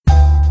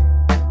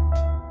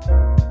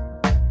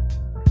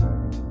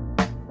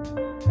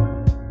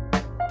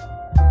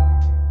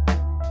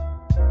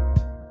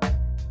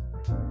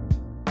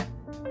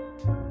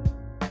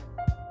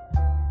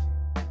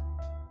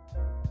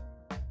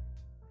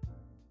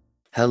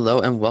Hello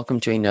and welcome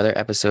to another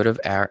episode of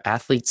Our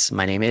Athletes.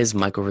 My name is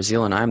Michael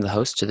Razil and I'm the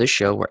host to this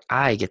show where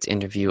I get to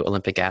interview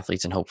Olympic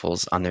athletes and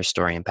hopefuls on their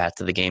story and path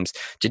to the games.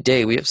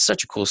 Today we have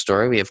such a cool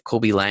story. We have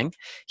Colby Lang.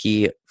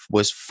 He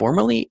was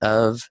formerly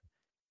of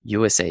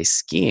USA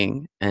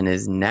Skiing and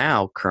is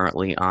now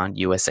currently on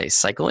USA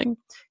Cycling.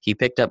 He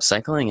picked up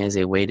cycling as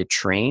a way to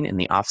train in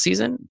the off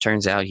season.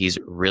 Turns out he's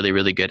really,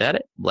 really good at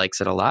it,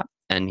 likes it a lot,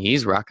 and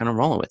he's rocking and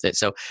rolling with it.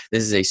 So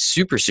this is a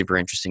super, super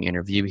interesting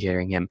interview,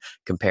 hearing him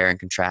compare and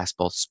contrast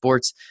both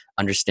sports,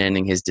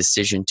 understanding his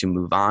decision to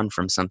move on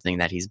from something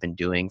that he's been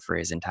doing for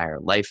his entire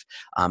life,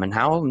 and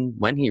how and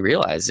when he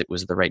realized it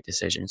was the right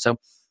decision. So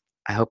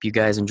I hope you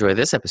guys enjoy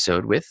this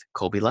episode with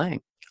Colby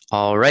Lang.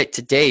 All right,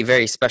 today,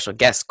 very special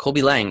guest,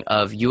 Colby Lang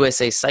of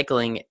USA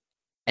Cycling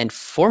and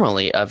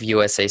formerly of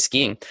USA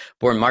Skiing.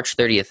 Born March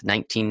 30th,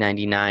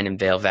 1999 in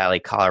Vail Valley,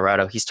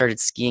 Colorado. He started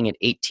skiing at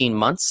 18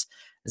 months.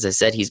 As I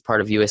said, he's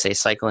part of USA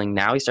Cycling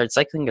now. He started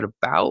cycling at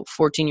about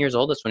 14 years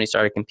old. That's when he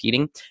started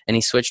competing, and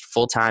he switched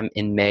full-time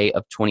in May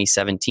of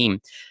 2017.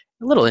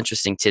 A little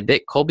interesting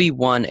tidbit, Colby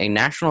won a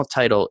national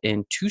title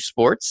in two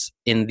sports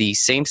in the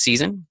same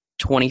season,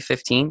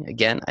 2015.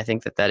 Again, I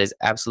think that is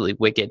absolutely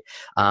wicked.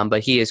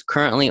 But he is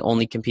currently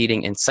only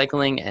competing in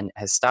cycling and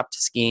has stopped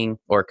skiing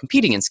or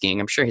competing in skiing.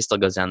 I'm sure he still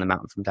goes down the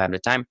mountain from time to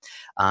time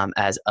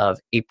as of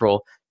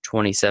April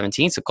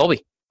 2017. So,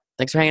 Colby,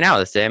 thanks for hanging out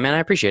with us today, man. I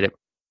appreciate it.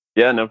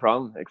 Yeah, no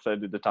problem.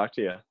 Excited to talk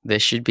to you.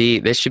 This should be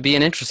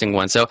an interesting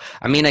one. So,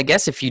 I mean, I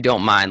guess if you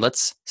don't mind,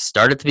 let's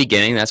start at the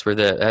beginning. That's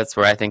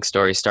where I think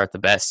stories start the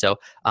best. So,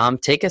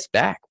 take us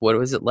back. What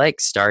was it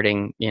like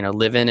starting,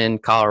 living in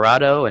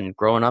Colorado and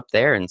growing up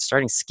there and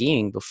starting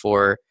skiing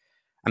before?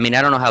 I mean,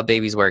 I don't know how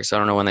babies work, so I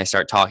don't know when they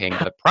start talking,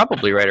 but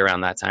probably right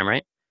around that time,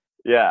 right?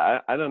 Yeah,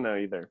 I don't know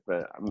either,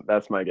 but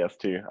that's my guess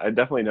too. I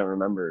definitely don't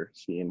remember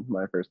skiing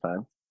my first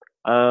time.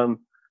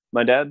 Um,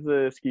 my dad's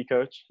a ski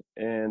coach,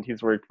 and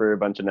he's worked for a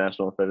bunch of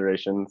national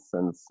federations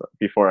since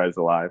before I was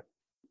alive.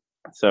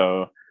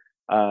 So,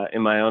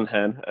 in my own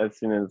head, as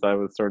soon as I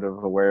was sort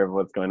of aware of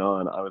what's going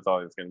on, I was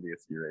always going to be a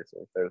ski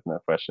racer. There's no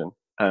question.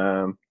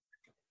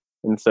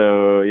 And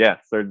so, yeah,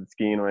 started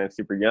skiing when I was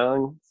super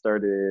young.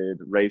 Started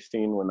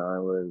racing when I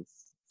was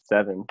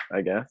 7,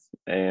 I guess,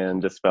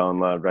 and just fell in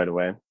love right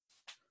away.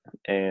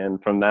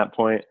 And from that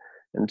point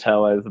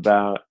until I was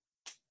about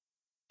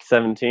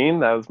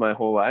 17, that was my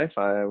whole life.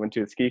 I went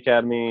to a ski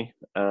academy,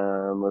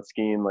 was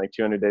skiing like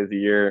 200 days a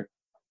year,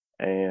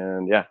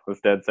 and yeah,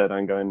 was dead set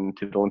on going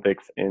to the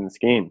Olympics in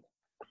skiing.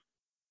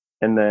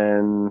 And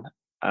then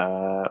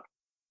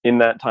in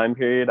that time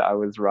period, I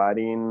was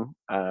riding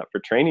for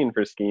training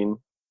for skiing.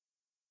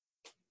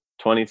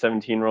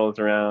 2017 rolls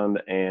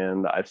around,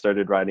 and I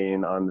started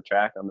riding on the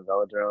track on the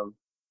velodrome.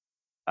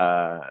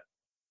 Uh,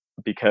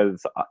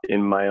 because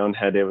in my own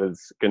head it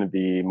was going to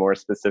be more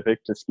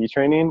specific to ski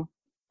training.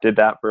 Did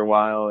that for a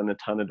while, and a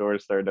ton of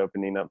doors started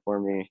opening up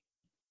for me.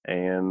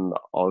 And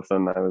all of a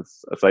sudden, I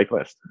was a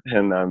cyclist,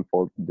 and I'm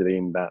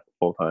doing that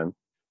full time.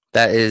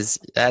 That's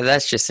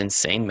just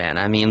insane, man.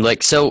 I mean,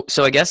 like, so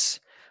I guess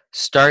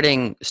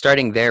starting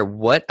there,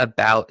 what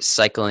about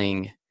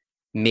cycling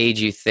made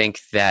you think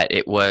that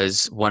it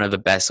was one of the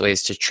best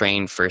ways to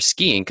train for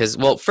skiing? Because,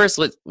 well, first,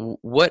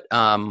 what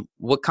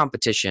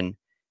competition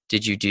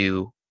did you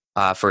do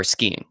for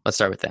skiing? Let's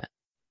start with that.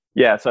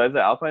 Yeah, so as an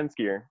alpine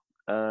skier,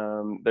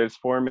 there's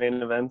 4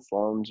 main events: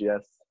 slalom,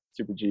 GS,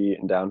 Super G,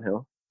 and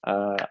downhill.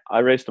 I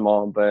raced them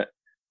all, but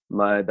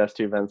my best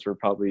two events were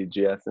probably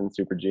GS and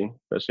Super G,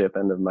 especially at the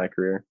end of my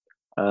career.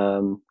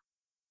 Um,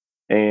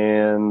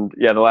 And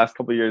yeah, the last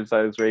couple of years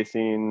I was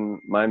racing,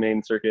 my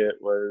main circuit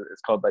was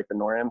it's called like the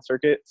NORAM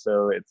circuit.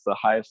 So it's the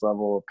highest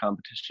level of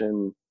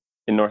competition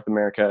in North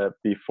America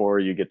before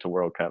you get to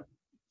World Cup.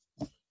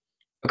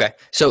 Okay.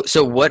 So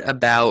what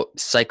about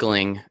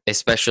cycling,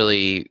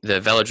 especially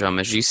the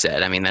velodrome, as you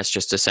said? I mean, that's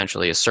just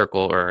essentially a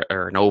circle or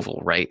an oval,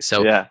 right?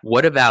 So Yeah.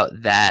 what about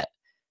that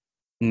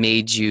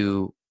made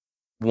you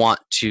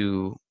want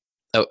to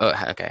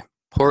okay,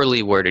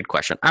 poorly worded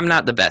question. I'm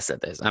not the best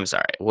at this. I'm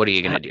sorry. What are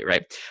you going to do,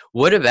 right?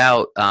 What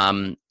about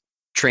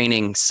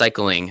training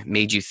cycling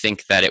made you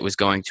think that it was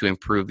going to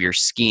improve your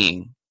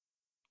skiing?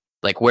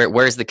 Like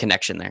where's the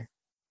connection there?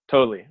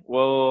 Totally.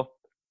 Well,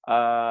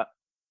 uh,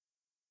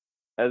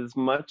 as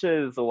much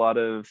as a lot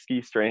of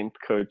ski strength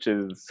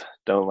coaches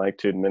don't like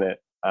to admit it,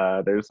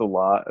 there's a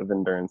lot of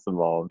endurance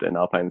involved in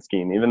alpine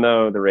skiing. Even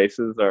though the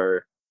races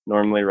are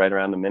normally right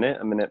around a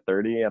minute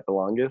 30 at the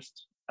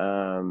longest,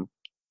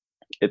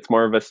 it's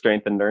more of a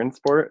strength endurance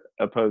sport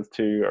opposed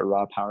to a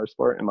raw power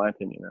sport, in my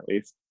opinion, at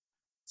least.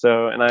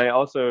 So, and I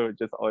also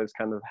just always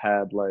kind of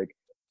had like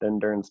the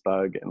endurance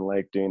bug and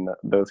like doing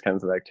those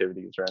kinds of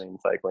activities, running,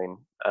 cycling.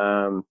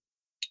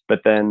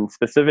 But then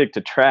specific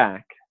to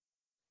track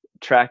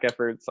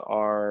efforts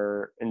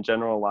are in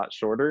general a lot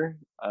shorter.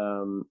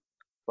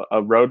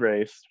 A road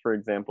race, for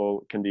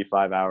example, can be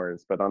 5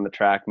 hours, but on the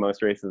track,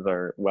 most races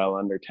are well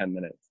under 10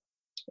 minutes.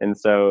 And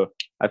so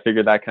I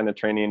figured that kind of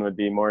training would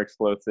be more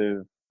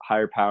explosive,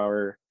 higher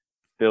power,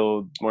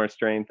 build more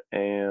strength,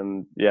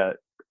 and yeah,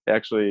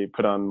 actually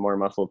put on more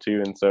muscle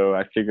too. And so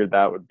I figured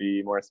that would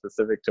be more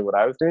specific to what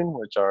I was doing,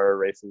 which are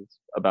races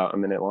about a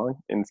minute long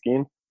in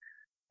skiing.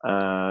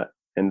 Uh,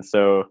 and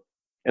so,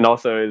 and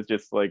also is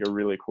just like a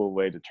really cool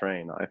way to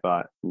train, I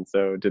thought. And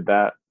so did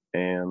that,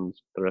 and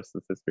the rest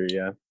is history.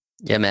 Yeah.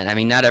 Yeah, man. I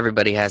mean, not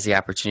everybody has the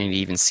opportunity to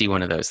even see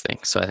one of those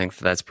things. So I think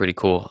that's pretty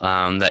cool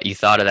that you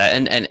thought of that.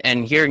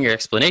 And hearing your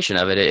explanation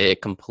of it,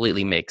 it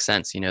completely makes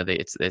sense. You know,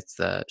 it's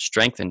the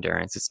strength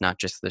endurance. It's not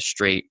just the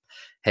straight,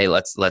 hey,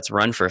 let's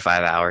run for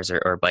 5 hours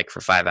or bike for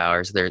 5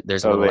 hours.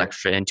 There's a little Totally.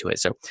 extra into it.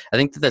 So I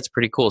think that that's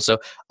pretty cool. So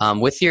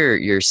with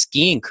your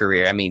skiing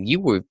career, I mean, you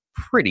were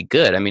pretty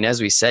good. I mean,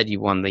 as we said, you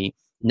won the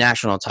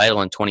national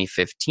title in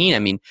 2015. I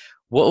mean,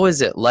 what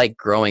was it like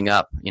growing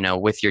up, you know,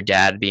 with your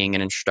dad being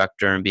an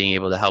instructor and being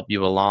able to help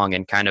you along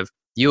and kind of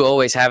you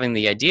always having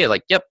the idea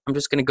like, yep, I'm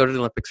just going to go to the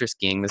Olympics for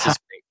skiing. This is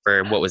great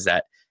for what was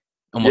that?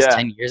 Almost Yeah.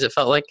 10 years it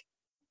felt like.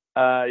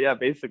 Yeah,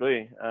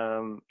 basically.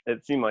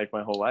 It seemed like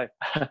my whole life.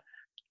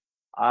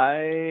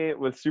 I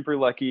was super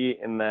lucky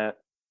in that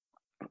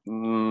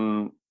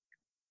mm,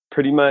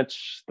 pretty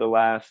much the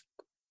last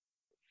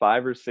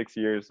 5 or 6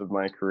 years of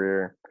my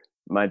career,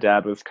 my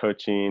dad was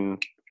coaching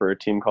for a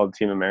team called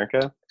Team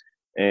America.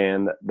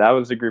 And that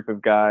was a group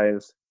of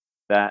guys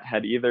that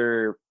had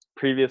either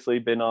previously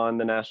been on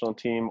the national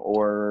team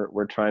or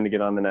were trying to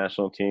get on the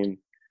national team.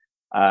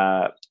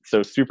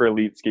 So super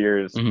elite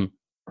skiers, Hmm.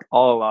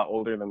 all a lot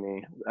older than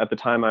me. At the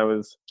time, I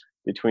was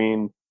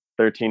between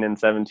 13 and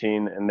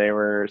 17, and they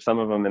were some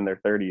of them in their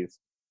 30s.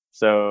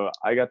 So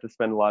I got to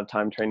spend a lot of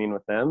time training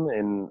with them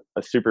in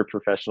a super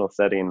professional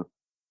setting.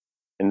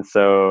 And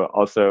so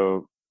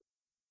also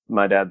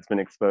my dad's been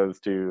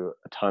exposed to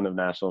a ton of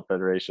national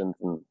federations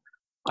and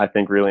I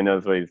think really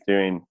knows what he's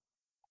doing.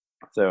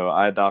 So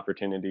I had the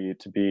opportunity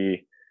to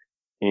be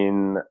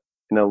in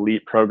an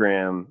elite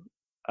program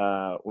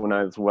when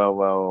I was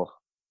well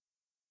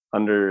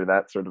under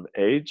that sort of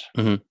age.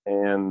 Hmm.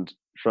 And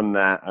from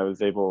that, I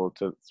was able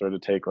to sort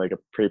of take like a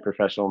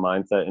pre-professional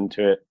mindset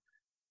into it.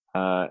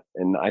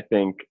 And I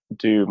think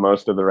do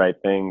most of the right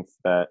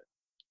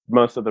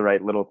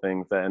little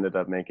things that ended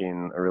up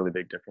making a really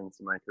big difference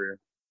in my career.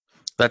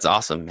 That's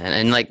awesome, man.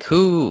 And like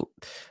who,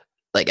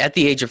 like at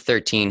the age of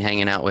 13,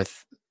 hanging out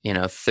with, you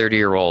know,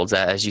 30-year-olds,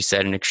 as you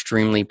said, an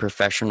extremely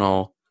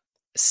professional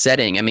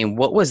setting. I mean,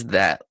 what was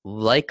that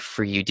like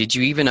for you? Did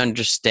you even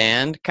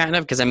understand kind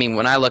of? Because I mean,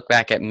 when I look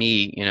back at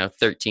me, you know,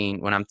 13,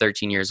 when I'm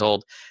 13 years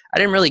old, I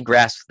didn't really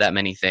grasp that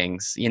many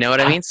things. You know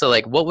what I mean? So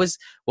like, what was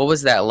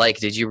that like?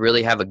 Did you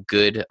really have a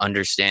good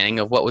understanding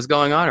of what was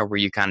going on, or were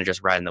you kind of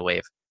just riding the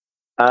wave?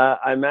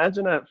 I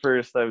imagine at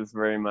first I was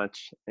very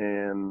much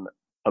an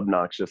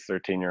obnoxious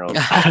 13-year-old.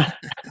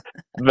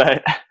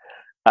 But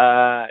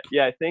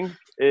yeah, I think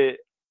it,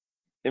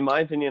 in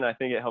my opinion, I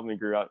think it helped me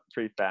grow up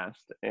pretty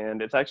fast.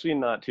 And it's actually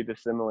not too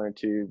dissimilar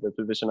to the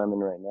position I'm in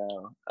right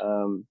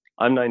now.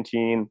 I'm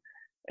 19,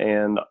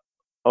 and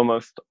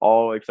almost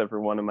all except for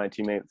one of my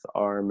teammates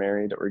are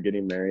married or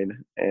getting married.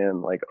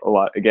 And like a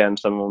lot, again,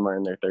 some of them are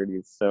in their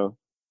 30s. So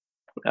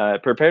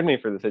it prepared me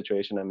for the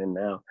situation I'm in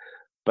now.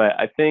 But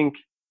I think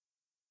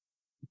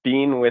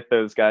being with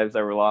those guys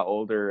that were a lot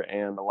older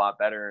and a lot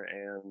better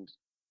and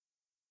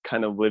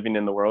kind of living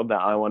in the world that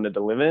I wanted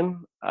to live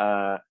in,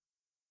 I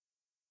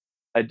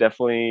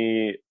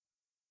definitely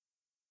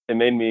it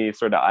made me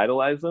sort of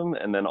idolize them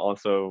and then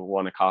also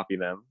want to copy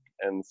them.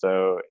 And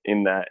so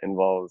in that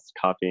involves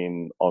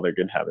copying all their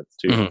good habits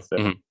too. Hmm.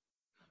 So Hmm.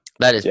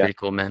 That is yeah, pretty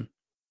cool, man.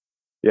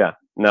 yeah.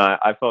 No,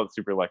 I felt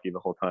super lucky the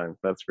whole time,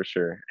 that's for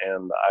sure.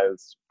 And I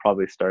was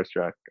probably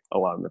starstruck a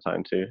lot of the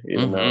time too,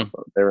 even though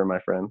Hmm. they were my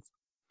friends.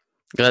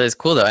 That is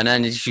cool though. And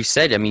then as you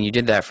said, I mean, you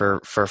did that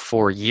for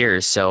 4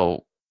 years.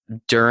 So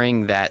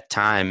during that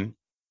time,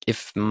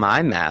 if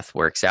my math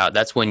works out,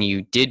 that's when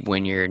you did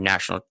win your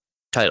national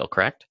title,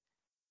 correct?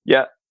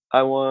 Yeah,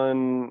 I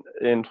won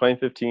in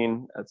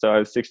 2015. So I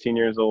was 16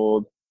 years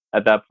old.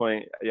 At that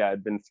point, yeah,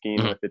 I'd been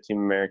skiing Hmm. with the Team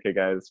America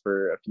guys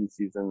for a few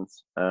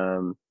seasons,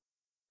 and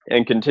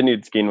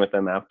continued skiing with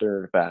them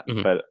after that.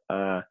 Hmm. But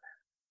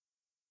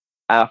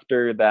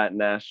after that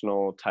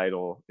national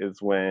title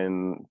is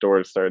when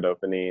doors started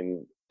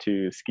opening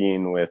to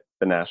skiing with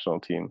the national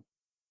team.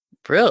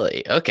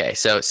 Really? Okay.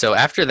 So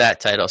after that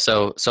title,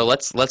 so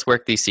let's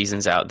work these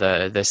seasons out.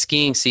 The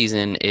skiing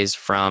season is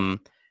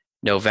from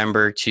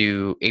November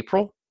to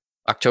April,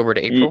 October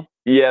to April.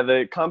 Yeah,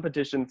 the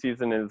competition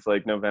season is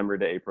like November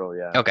to April.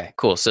 Yeah. Okay,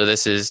 cool. So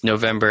this is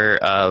November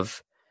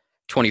of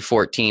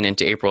 2014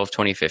 into April of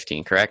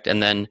 2015, correct?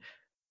 And then,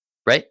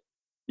 right?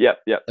 Yep.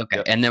 Yep. Okay.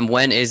 Yep. And then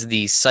when is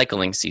the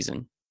cycling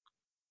season?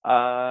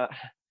 Uh,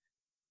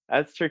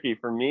 that's tricky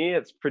for me.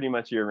 It's pretty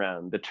much year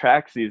round. The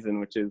track season,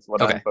 which is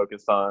what I'm Okay.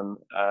 focused on,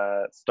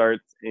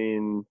 starts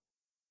in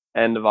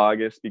end of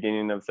August,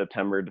 beginning of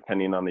September,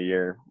 depending on the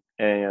year,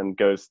 and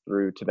goes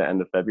through to the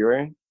end of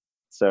February.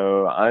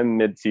 So I'm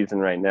mid-season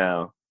right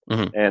now,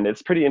 Hmm. and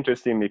it's pretty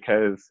interesting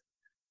because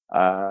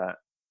uh,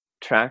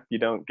 track you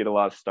don't get a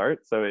lot of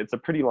starts, so it's a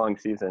pretty long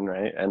season,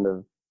 right? End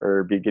of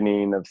or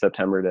beginning of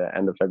September to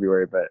end of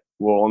February, but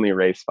we'll only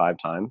race 5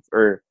 times,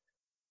 or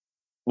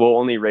we'll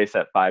only race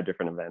at 5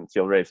 different events.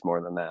 You'll race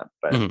more than that,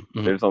 but Mhm,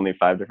 mhm. there's only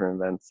 5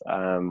 different events.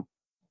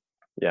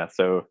 Yeah,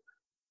 so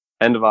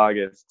end of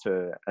August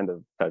to end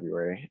of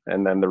February,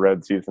 and then the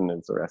road season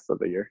is the rest of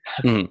the year.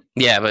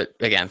 Yeah, but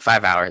again,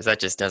 5 hours, that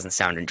just doesn't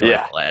sound Yeah,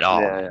 enjoyable at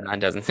all, yeah, man. yeah, That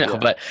doesn't know. yeah.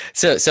 But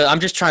so I'm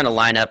just trying to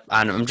line up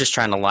I'm just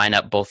trying to line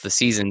up both the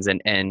seasons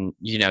and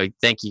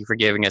thank you for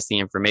giving us the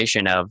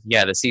information of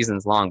yeah, the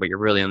season's long, but you're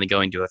really only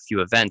going to a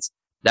few events.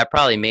 That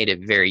probably made it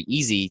very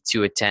easy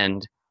to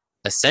attend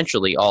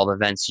essentially all the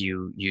events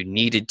you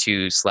needed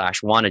to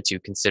slash wanted to,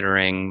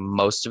 considering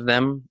most of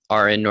them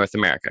are in North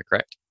America,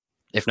 correct?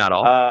 If not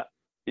all? Uh,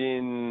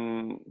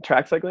 in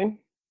track cycling,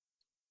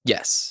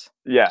 Yes.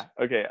 yeah.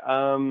 Okay.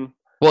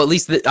 Well, at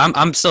least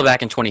I'm still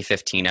back in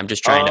 2015. I'm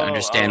just trying to Oh,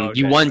 understand.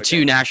 You okay, won okay. two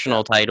Yeah.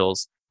 national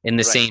titles in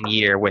the Right. same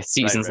year with Right.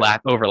 seasons Right.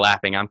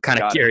 overlapping. I'm kind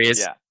of Got it. curious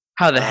Yeah.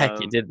 how the heck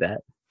you Um, did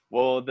that.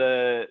 well,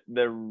 the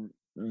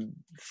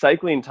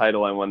cycling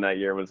title I won that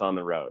year was on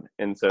the road,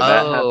 and so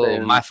that Oh,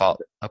 my happened.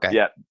 fault. Okay.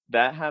 Yeah,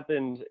 that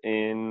happened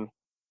in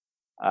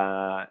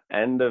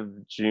end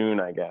of June,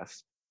 I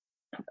guess.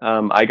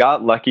 I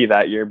got lucky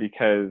that year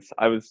because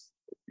I was,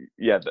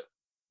 yeah,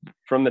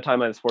 from the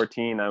time I was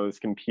 14, I was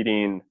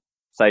competing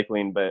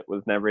cycling, but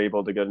was never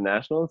able to go to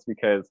nationals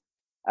because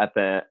at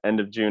the end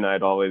of June,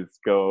 I'd always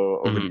go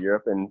over to Hmm.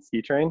 Europe and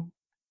ski train.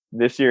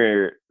 This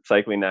year,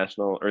 cycling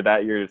national, or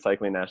that year,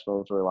 cycling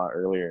nationals were a lot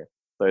earlier.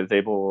 So I was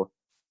able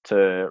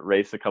to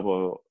race a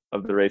couple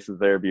of the races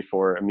there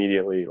before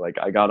immediately, like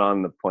I got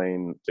on the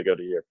plane to go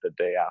to Europe the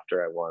day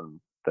after I won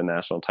the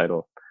national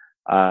title.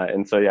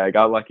 And so, yeah, I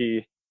got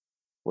lucky,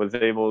 was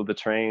able to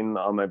train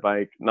on my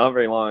bike not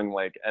very long,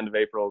 like end of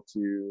April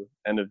to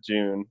end of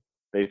June,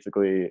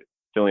 basically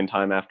filling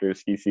time after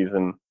ski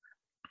season.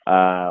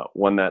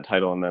 Won that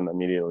title and then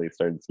immediately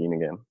started skiing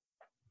again.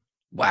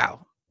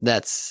 Wow.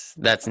 That's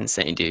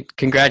insane, dude.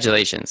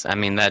 Congratulations. I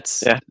mean,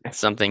 that's Yeah.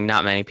 something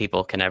not many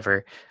people can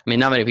ever. I mean,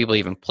 not many people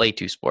even play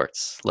two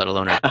sports, let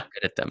alone are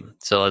good at them.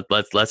 So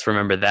let's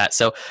remember that.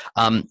 So,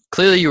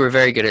 clearly you were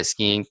very good at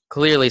skiing.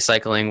 Clearly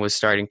cycling was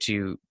starting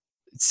to,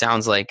 it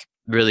sounds like,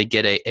 really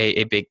get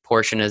a big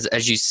portion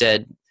as you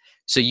said.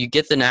 So you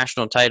get the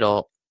national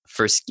title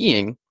for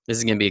skiing. This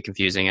is going to be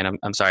confusing, and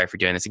I'm sorry for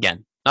doing this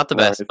again. Not the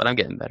No best, worries. but I'm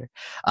getting better.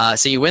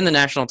 So you win the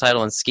national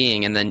title in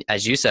skiing, and then,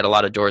 as you said, a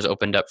lot of doors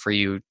opened up for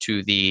you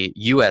to the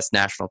U.S.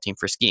 national team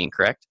for skiing,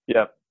 correct?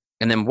 Yep.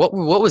 And then what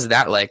was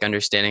that like?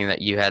 Understanding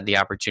that you had the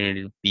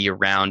opportunity to be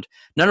around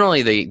not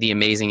only the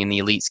amazing and the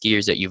elite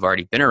skiers that you've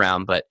already been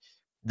around, but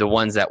the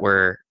ones that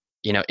were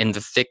in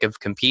the thick of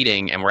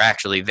competing and were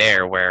actually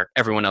there where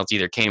everyone else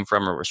either came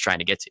from or was trying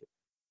to get to.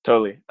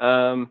 Totally.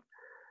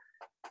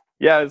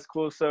 Yeah, it's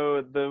cool.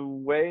 So the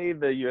way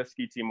the US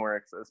ski team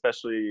works,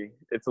 especially,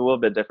 it's a little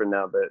bit different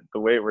now, but the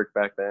way it worked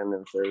back then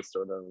is there's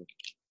sort of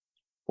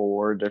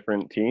 4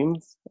 different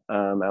teams,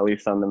 at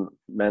least on the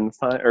men's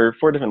time, or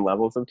 4 different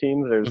levels of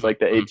teams. There's Hmm. like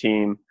the A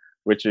team,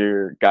 which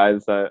are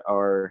guys that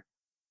are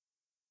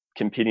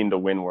competing to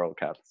win World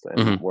Cups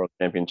and Hmm. World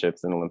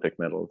Championships and Olympic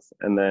medals.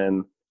 And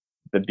then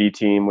the B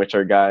team, which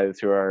are guys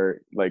who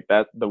are like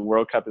that. The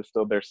World Cup is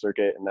still their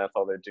circuit, and that's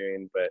all they're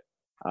doing. But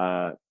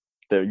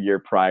the year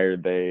prior,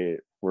 they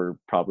were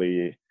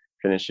probably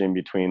finishing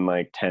between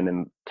like 10th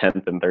and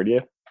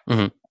 30th.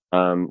 Hmm.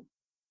 Um,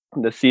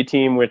 the C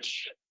team,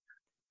 which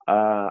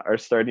are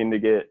starting to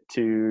get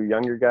to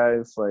younger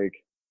guys, like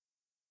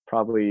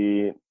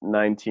probably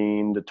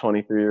 19 to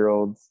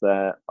 23-year-olds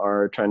that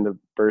are trying to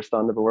burst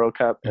onto the World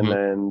Cup, and Hmm.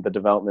 then the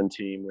development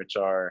team, which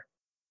are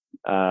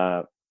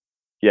uh,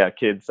 yeah,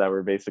 kids that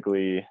were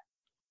basically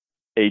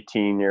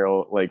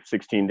 18-year-old, like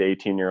 16 to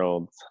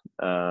 18-year-olds,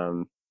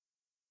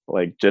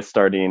 like just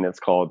starting. It's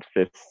called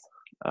fifth,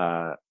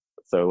 uh,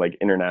 so like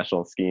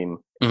international skiing,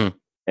 Hmm.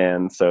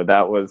 and so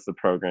that was the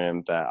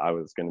program that I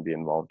was going to be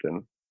involved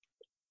in.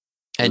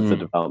 Was the And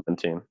development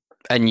team.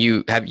 and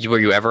were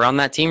you ever on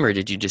that team, or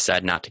did you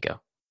decide not to go?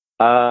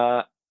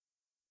 Uh,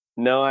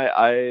 no,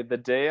 I the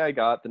day I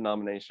got the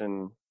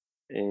nomination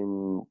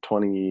in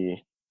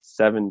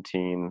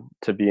 2017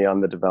 to be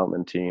on the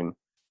development team,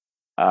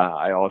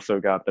 I also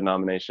got the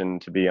nomination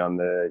to be on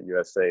the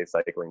USA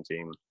cycling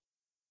team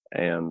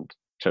and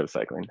chose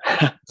cycling.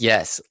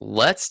 Yes,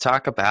 let's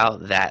talk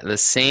about that. The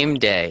same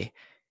day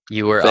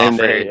you were Same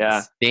day, offered,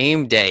 yeah.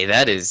 same day.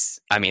 That is,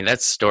 I mean,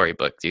 that's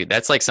storybook, dude.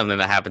 That's like something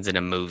that happens in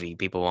a movie.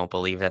 People won't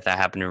believe that that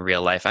happened in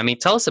real life. I mean,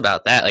 tell us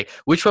about that. Like,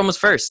 which one was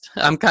first?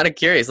 I'm kind of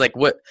curious. Like,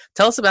 what?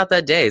 Tell us about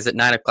that day. Is it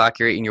 9 o'clock?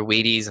 You're eating your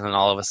Wheaties, and then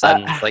all of a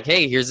sudden, it's Uh, like,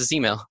 hey, here's this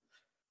email.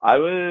 I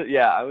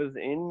was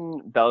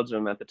in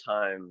Belgium at the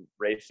time,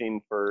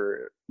 racing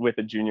for with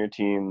a junior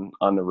team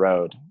on the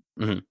road,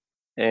 Hmm.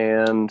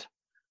 and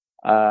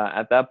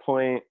at that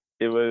point,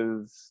 it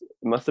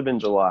must have been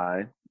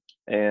July,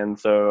 and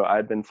so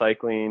I'd been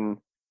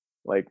cycling.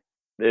 Like,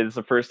 it's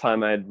the first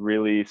time I'd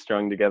really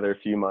strung together a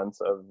few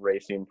months of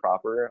racing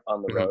proper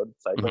on the Hmm. road Hmm.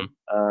 cycling,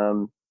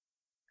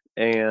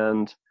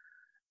 and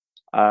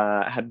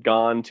had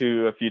gone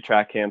to a few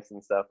track camps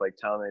and stuff, like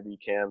town ID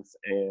camps,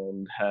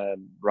 and had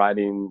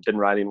been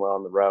riding well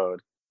on the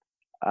road.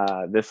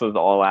 This was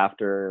all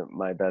after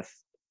my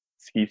best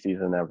ski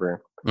season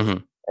ever. Hmm.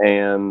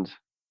 And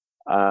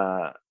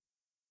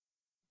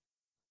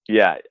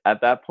yeah,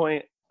 at that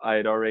point, I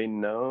had already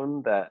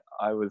known that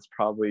I was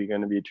probably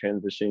going to be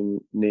transitioning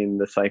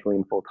the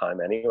cycling full time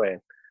anyway.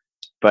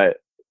 But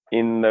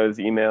in those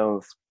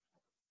emails,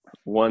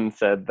 one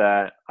said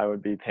that I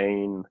would be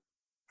paying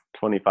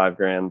 25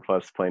 grand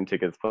plus plane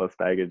tickets plus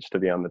baggage to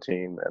be on the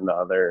team, and the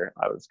other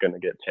I was going to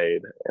get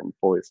paid and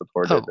fully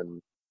supported. Oh,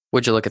 And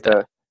would you look at that?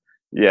 so,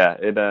 yeah,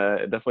 it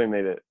definitely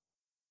made it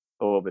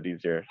a little bit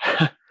easier.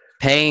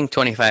 Paying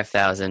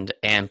 25,000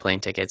 and plane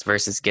tickets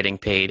versus getting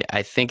paid,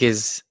 I think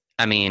is,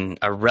 I mean,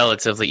 a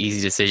relatively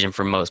easy decision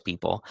for most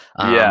people.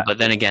 Yeah, But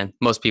then again,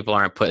 most people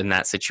aren't put in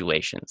that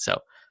situation. So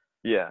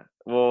yeah.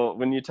 Well,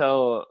 when you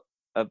tell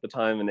at the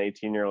time an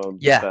 18-year-old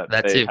yeah, that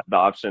that they too. have the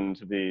option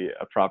to be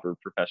a proper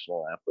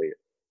professional athlete,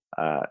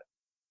 uh,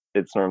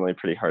 it's normally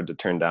pretty hard to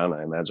turn down,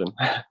 I imagine.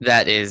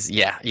 That is,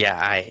 yeah,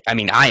 yeah. I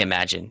mean, I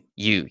imagine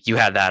you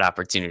had that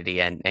opportunity,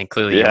 and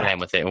clearly you Yeah, ran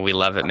with it, and we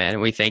love it, man.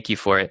 And we thank you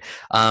for it.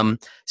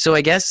 So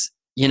I guess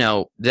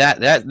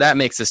that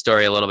makes the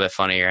story a little bit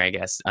funnier. I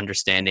guess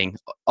understanding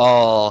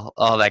all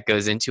that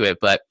goes into it.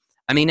 But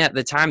I mean, at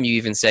the time, you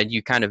even said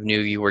you kind of knew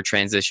you were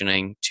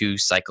transitioning to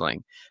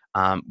cycling.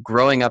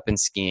 Growing up in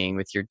skiing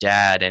with your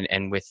dad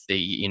and with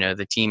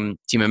the Team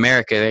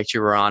America that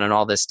you were on and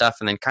all this stuff,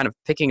 and then kind of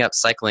picking up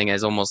cycling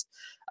as almost,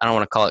 I don't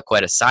want to call it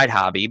quite a side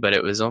hobby, but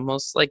it was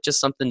almost like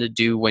just something to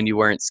do when you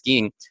weren't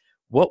skiing.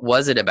 What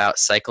was it about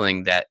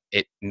cycling that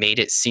it made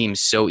it seem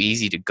so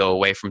easy to go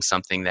away from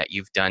something that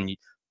you've done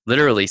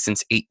literally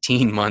since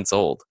 18 months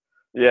old?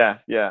 yeah.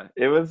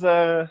 It was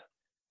a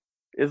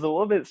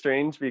little bit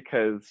strange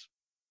because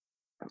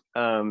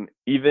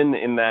even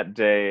in that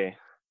day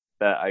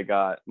that I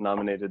got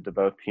nominated to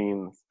both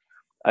teams,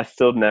 I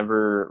still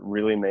never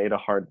really made a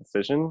hard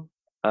decision.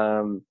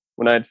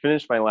 When I had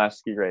finished my last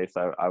ski race,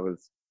 I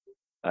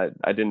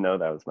didn't know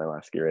that was my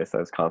last ski race. I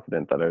was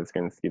confident that I was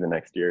going to ski the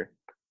next year.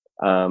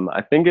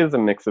 I think it was a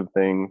mix of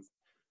things.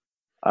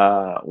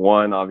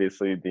 One,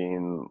 obviously,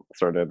 being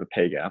sort of the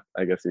pay gap,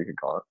 I guess you could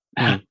call it.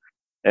 Hmm.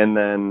 And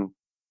then,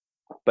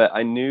 but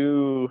I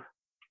knew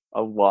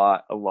a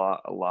lot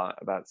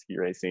about ski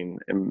racing,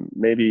 and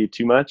maybe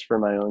too much for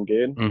my own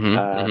good. Hmm.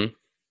 Uh, Hmm.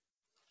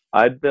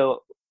 I'd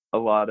built a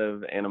lot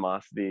of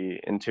animosity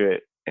into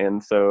it,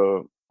 and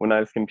so when I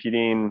was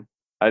competing,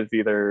 I was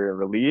either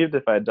relieved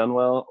if I had done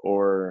well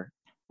or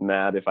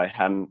mad if I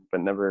hadn't,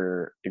 but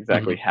never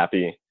exactly Hmm.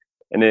 happy.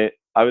 And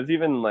I was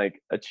even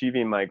like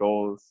achieving my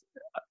goals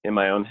in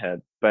my own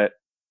head, but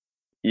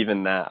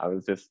even that, I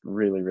was just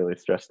really, really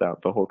stressed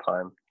out the whole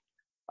time.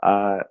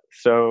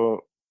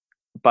 So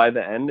by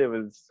the end, it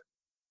was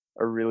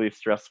a really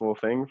stressful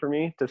thing for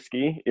me to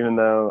ski, even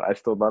though I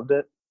still loved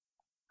it.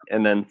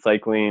 And then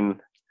cycling,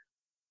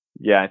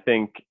 yeah, I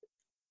think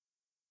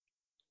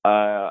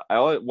I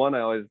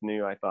always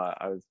knew I thought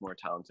I was more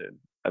talented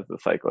as a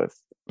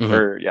cyclist, Hmm.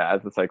 or yeah,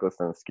 as a cyclist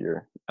and a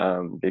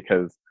skier,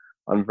 because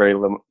on very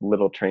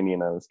little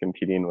training, I was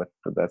competing with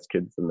the best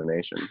kids in the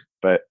nation.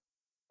 But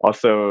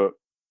also,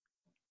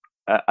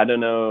 I don't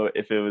know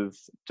if it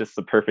was just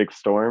the perfect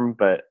storm,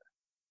 but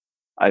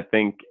I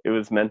think it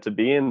was meant to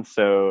be, and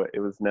so it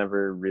was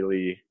never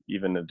really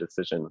even a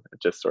decision.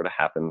 It just sort of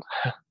happened.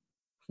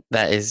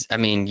 That is, I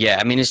mean, yeah,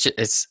 I mean,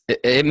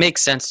 it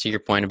makes sense to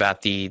your point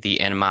about the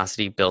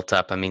animosity built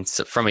up. I mean,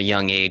 so from a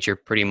young age, you're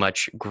pretty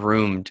much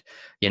groomed,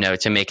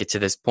 to make it to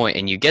this point,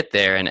 and you get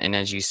there, and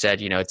as you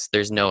said,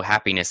 there's no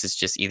happiness. It's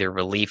just either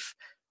relief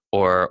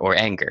or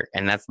anger,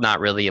 and that's not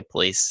really a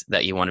place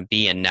that you want to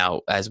be in.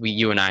 Now, as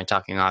you and I are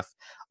talking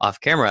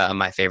off camera,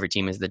 my favorite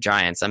team is the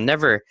Giants. I'm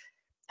never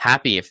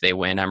happy if they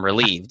win. I'm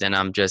relieved, and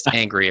I'm just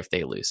angry if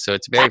they lose. So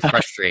it's very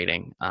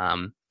frustrating.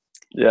 in,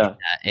 Yeah.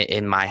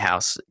 in my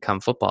house come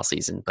football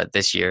season. But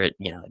this year, it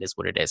is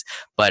what it is.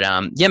 But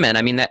yeah, man,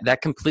 I mean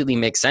that completely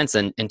makes sense.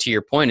 And to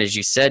your point, as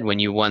you said, when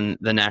you won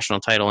the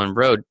national title in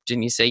road,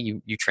 didn't you say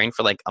you trained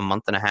for like a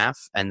month and a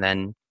half and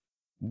then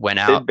went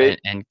out It ba-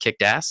 and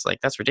kicked ass? Like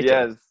that's yeah,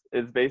 ridiculous.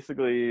 it's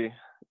basically,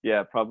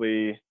 yeah,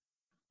 probably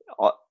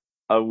a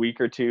a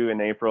week or two in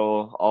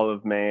April, all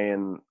of May,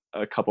 and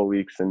a couple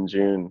weeks in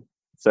June.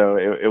 So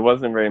it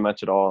wasn't very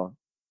much at all.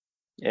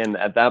 And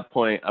at that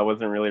point, I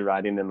wasn't really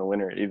riding in the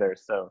winter either.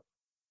 So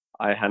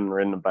I hadn't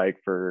ridden a bike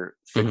for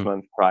six Hmm.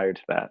 months prior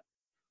to that.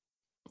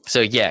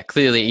 So yeah,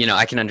 clearly,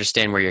 I can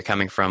understand where you're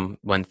coming from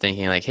when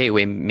thinking like, hey,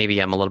 wait, maybe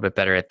I'm a little bit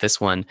better at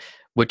this one,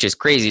 which is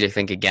crazy to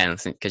think again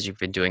because you've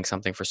been doing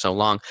something for so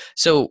long.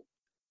 So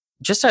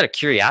just out of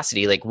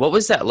curiosity, like what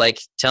was that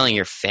like telling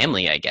your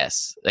family, I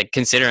guess? Like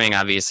considering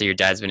obviously your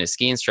dad's been a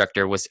ski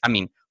instructor, I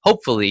mean,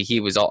 hopefully he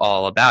was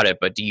all about it,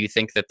 but do you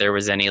think that there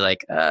was any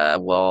like,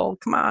 well,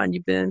 come on,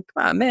 come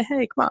on, man,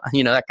 hey, come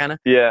on, that kind of?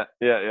 Yeah.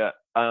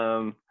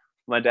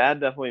 My dad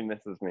definitely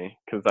misses me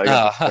because I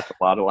got to Oh,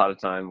 spend a lot of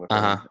time with him.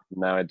 uh-huh.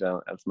 Now I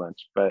don't as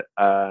much, but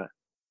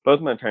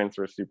both my parents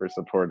were super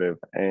supportive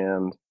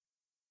and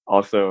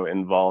also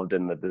involved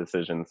in the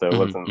decision. So it Hmm.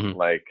 wasn't Hmm.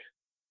 like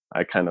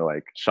I kind of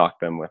like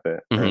shocked them with it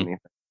or Hmm. anything.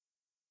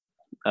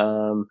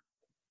 Um,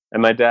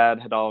 and my dad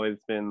had always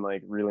been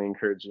like really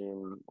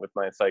encouraging with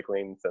my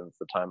cycling since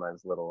the time I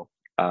was little.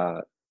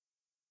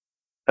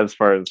 As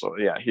far as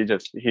yeah, he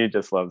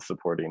just loves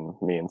supporting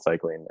me in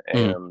cycling,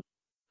 Mm,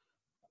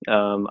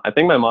 and I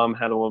think my mom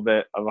had a little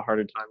bit of a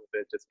harder time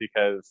with it just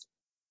because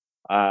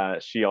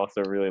she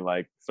also really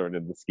liked sort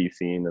of the ski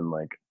scene and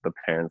like the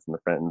parents and the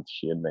friends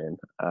she had made,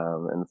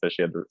 and so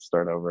she had to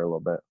start over a little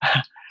bit.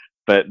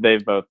 But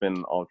they've both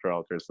been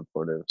ultra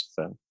supportive.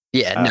 So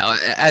yeah, uh, no,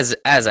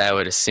 as I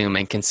would assume,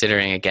 and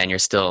considering again you're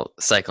still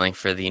cycling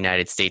for the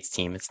United States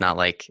team, it's not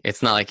like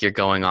you're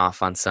going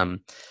off on some,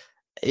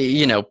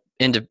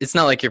 it's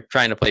not like you're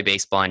trying to play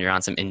baseball and you're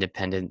on some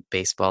independent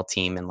baseball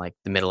team in like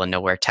the middle of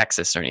nowhere,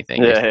 Texas or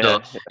anything. You're yeah,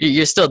 still yeah,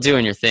 you're still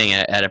doing your thing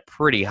at a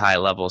pretty high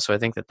level. So I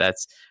think that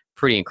that's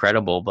pretty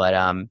incredible. But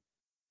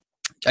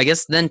I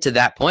guess then to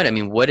that point, I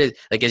mean, what is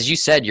like as you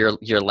said, your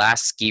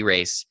last ski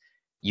race,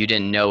 you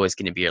didn't know was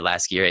going to be your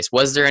last ski race.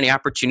 Was there any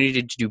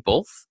opportunity to do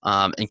both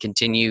and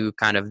continue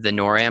kind of the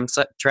NORAM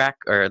track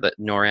or the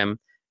NORAM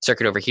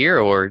circuit over here,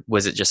 or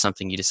was it just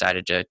something you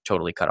decided to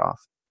totally cut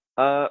off?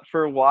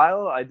 for a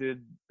while, I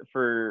did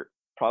for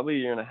probably a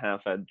year and a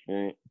half. I had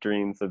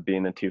dreams of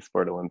being a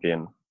two-sport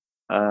Olympian,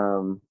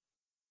 um,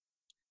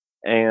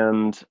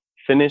 and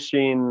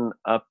finishing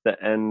up the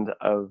end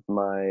of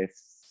my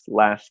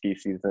last ski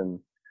season,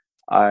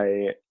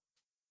 I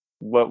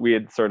what we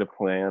had sort of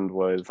planned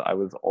was I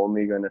was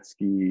only going to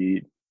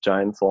ski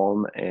giant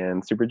slalom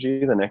and super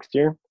G the next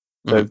year.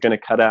 So I Hmm. was going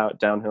to cut out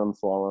downhill and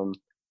slalom,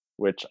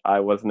 which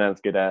I wasn't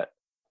as good at,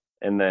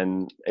 and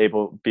then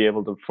be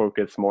able to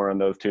focus more on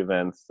those two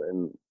events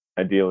and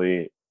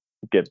ideally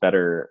get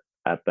better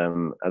at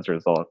them as a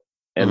result.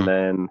 And Hmm.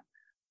 then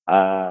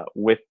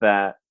with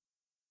that,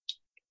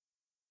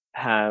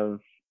 have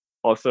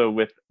also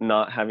with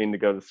not having to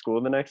go to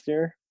school the next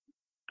year,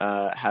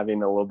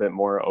 having a little bit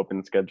more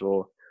open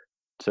schedule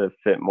to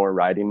fit more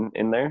riding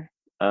in there.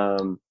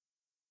 Um,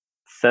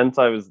 since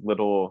I was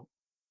little,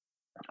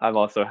 I've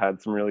also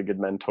had some really good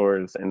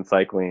mentors in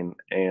cycling,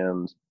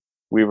 and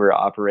we were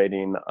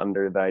operating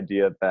under the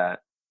idea that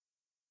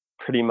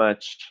pretty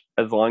much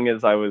as long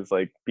as I was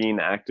like being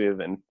active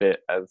and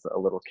fit as a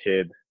little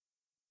kid,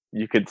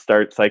 you could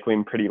start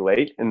cycling pretty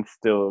late and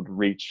still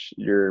reach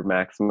your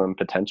maximum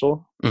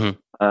potential. Hmm.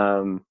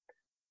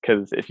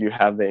 Because if you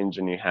have the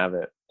engine, you have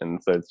it,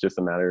 and so it's just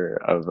a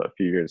matter of a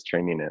few years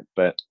training it.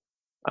 But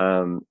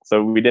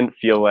so we didn't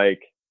feel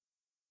like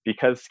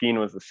because skiing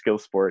was a skill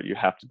sport, you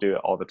have to do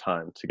it all the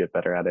time to get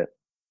better at it.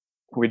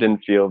 We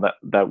didn't feel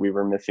that we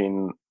were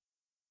missing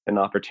an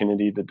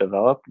opportunity to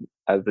develop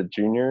as a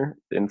junior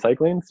in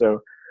cycling.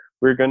 So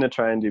we are going to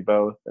try and do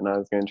both, and I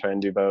was going to try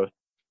and do both.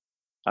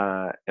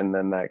 And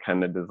then that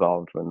kind of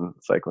dissolved when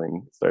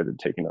cycling started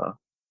taking off.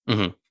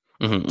 Hmm.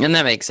 Hmm. And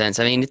that makes sense.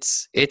 I mean,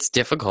 it's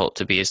difficult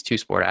to be a two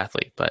sport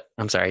athlete, but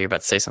I'm sorry, you're about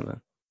to say something.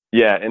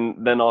 Yeah, and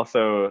then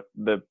also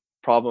the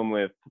problem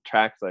with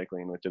track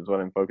cycling, which is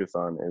what I'm focused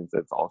on, is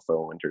it's also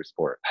a winter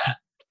sport. And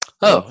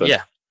Oh, so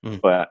yeah. Mm-hmm.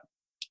 flat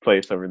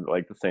place over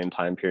like the same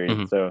time period.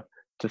 Mm-hmm. So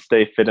to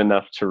stay fit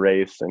enough to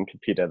race and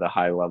compete at a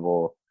high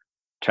level,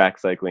 track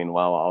cycling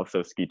while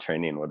also ski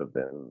training would have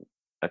been,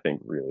 I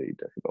think, really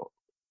difficult.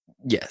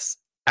 Yes,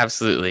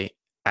 absolutely.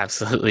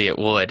 Absolutely it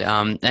would.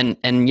 And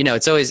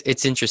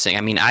it's interesting.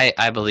 I mean,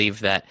 I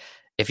believe that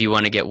if you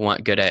want to get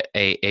one good at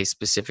a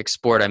specific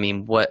sport, I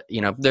mean,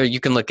 there you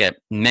can look at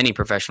many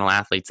professional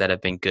athletes that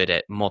have been good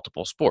at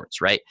multiple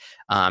sports, right?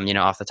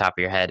 Off the top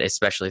of your head,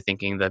 especially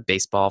thinking the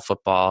baseball,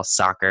 football,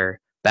 soccer,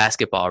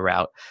 basketball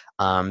route.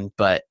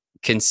 But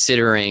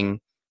considering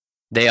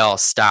they all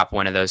stop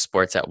one of those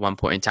sports at one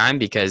point in time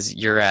because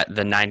you're at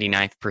the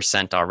 99th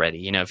percent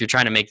already. If you're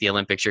trying to make the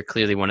Olympics, you're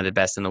clearly one of the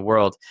best in the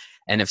world.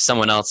 And if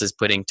someone else is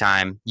putting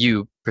time,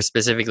 you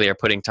specifically are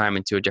putting time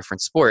into a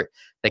different sport,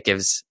 that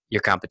gives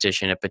your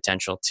competition a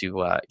potential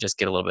to just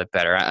get a little bit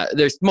better.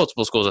 There's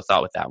multiple schools of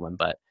thought with that one,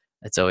 but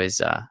it's always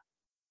Yeah,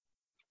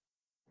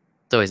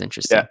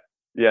 interesting.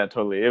 yeah,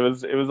 totally. It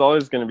was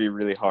always going to be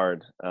really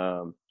hard,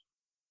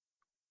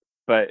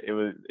 but it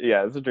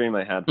was a dream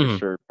I had for Hmm.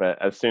 sure.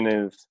 But as soon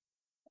as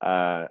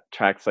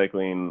track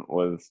cycling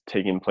was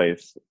taking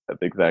place at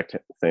the exact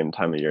same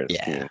time of year as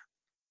Yeah. skiing,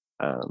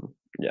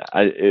 yeah,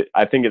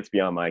 I think it's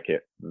beyond my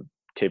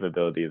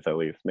capabilities at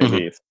least. Hmm.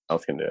 Maybe someone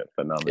else can do it,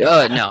 but not me.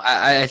 No,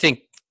 I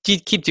think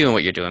keep doing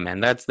what you're doing,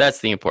 man. That's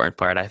the important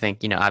part. I think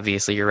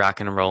obviously you're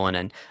rocking and rolling,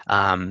 and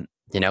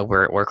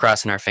we're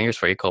crossing our fingers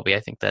for you, Colby. I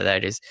think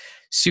that is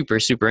super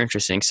super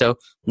interesting. So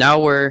now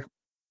we're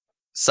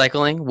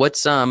cycling.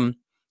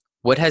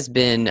 What has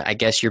been, I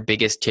guess, your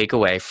biggest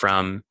takeaway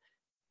from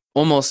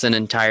almost an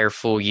entire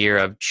full year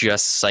of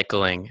just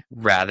cycling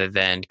rather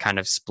than kind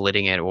of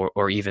splitting it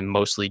or even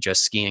mostly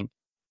just skiing?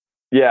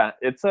 Yeah,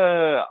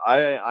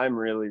 I'm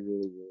really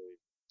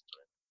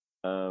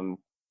um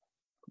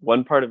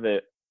one part of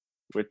it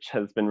which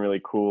has been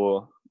really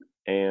cool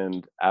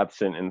and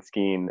absent in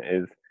skiing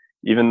is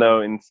even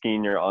though in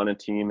skiing you're on a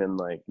team and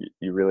like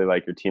you really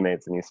like your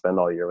teammates and you spend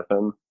all year with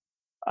them,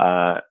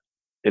 uh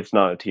it's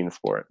not a team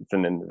sport, it's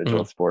an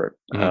individual Hmm. sport.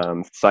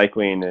 Hmm.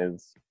 Cycling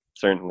is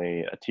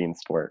certainly a team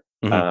sport.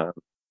 Mm-hmm.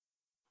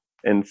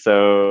 And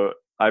so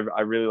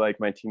I really like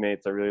my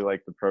teammates. I really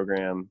like the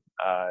program.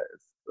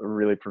 It's a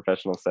really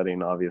professional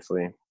setting,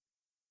 obviously.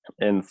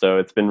 And so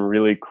it's been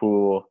really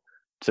cool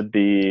to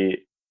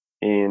be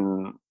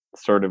in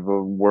sort of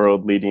a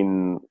world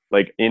leading,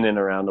 like in and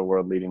around a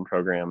world leading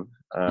program.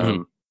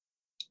 Mm-hmm.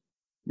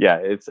 Yeah,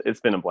 it's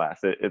been a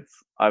blast.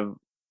 I've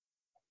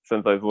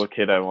since I was a little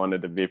kid, I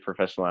wanted to be a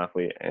professional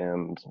athlete,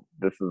 and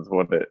this is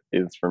what it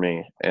is for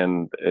me.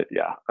 And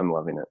yeah, I'm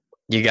loving it.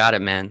 You got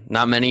it, man.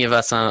 Not many of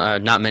us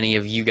not many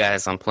of you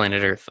guys on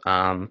planet Earth.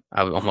 I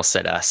almost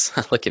said us.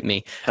 Look at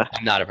me.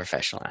 I'm not a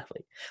professional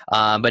athlete.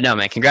 But no,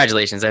 man,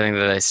 congratulations. I think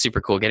that is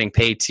super cool. Getting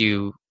paid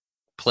to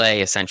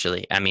play,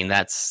 essentially. I mean,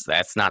 that's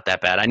not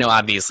that bad. I know,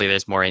 obviously,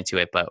 there's more into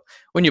it, but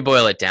when you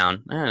boil it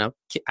down, I don't know.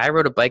 I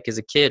rode a bike as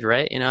a kid,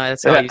 right? You know,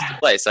 that's how I used to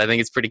play. So I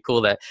think it's pretty cool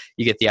that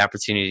you get the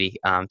opportunity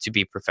to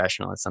be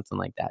professional at something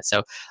like that.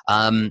 So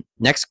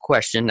next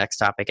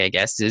topic, I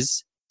guess,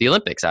 is the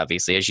Olympics.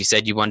 Obviously, as you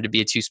said, you wanted to be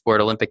a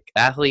two-sport Olympic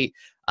athlete.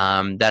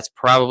 That's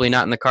probably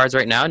not in the cards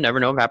right now. Never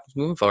know what happens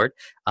moving forward.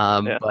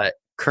 Yeah. But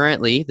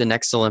currently, the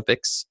next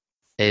Olympics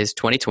is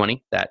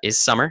 2020. That is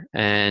summer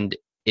and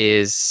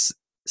is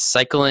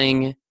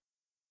cycling.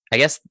 I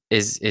guess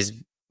is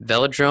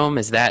velodrome.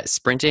 Is that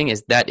sprinting?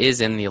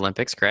 Is in the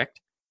Olympics? Correct.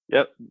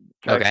 Yep.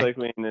 Track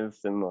cycling is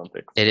in the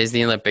Olympics. It is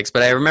the Olympics.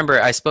 But I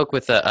remember I spoke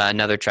with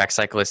another track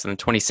cyclist in the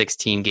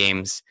 2016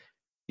 games.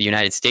 The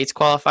United States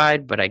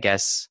qualified, but I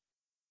guess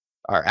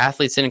our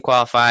athletes didn't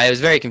qualify. It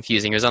was very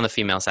confusing. It was on the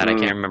female side. I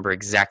can't remember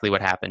exactly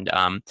what happened.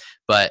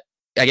 But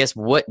I guess,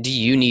 what do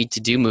you need to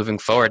do moving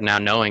forward now,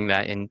 knowing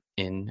that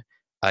in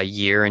a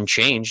year and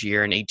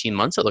 18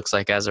 months, it looks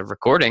like, as of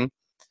recording,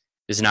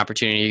 there's an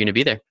opportunity you're going to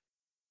be there?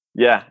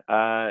 Yeah,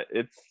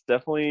 it's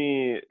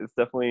definitely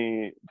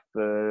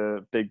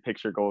the big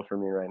picture goal for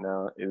me right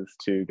now is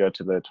to go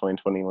to the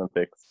 2020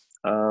 Olympics.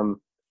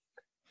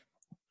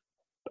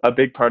 A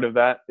big part of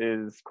that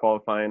is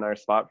qualifying our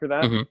spot for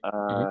that.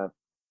 Mm-hmm.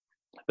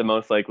 The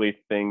most likely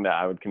thing that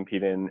I would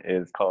compete in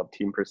is called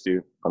team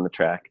pursuit on the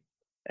track.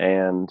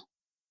 And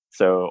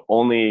so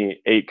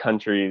only 8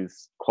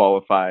 countries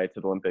qualify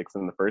to the Olympics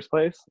in the first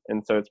place.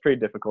 And so it's pretty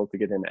difficult to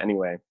get in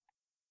anyway.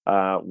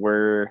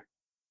 We're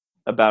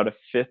about a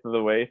fifth of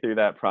the way through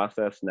that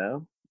process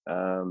now.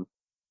 The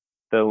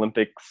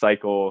Olympic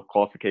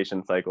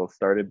qualification cycle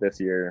started this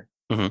year.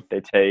 Mm-hmm.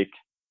 They take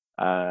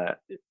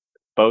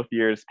both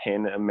years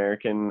Pan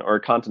American or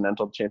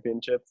Continental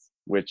Championships,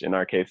 which in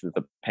our case is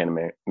the Pan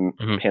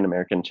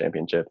American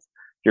Championships.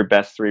 Your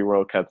best 3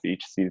 World Cups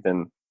each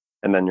season,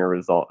 and then your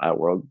result at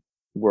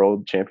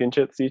World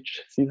Championships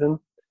each season.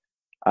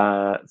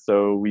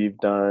 So we've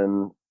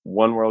done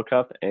 1 World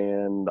Cup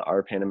and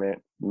our Pan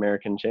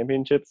American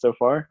Championship so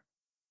far.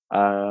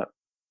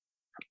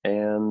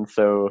 And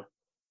so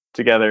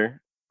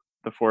together,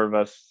 the 4 of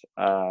us,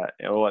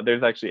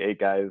 there's actually 8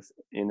 guys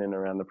in and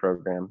around the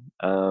program,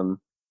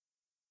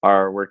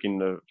 are working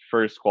to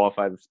first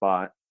qualify the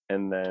spot,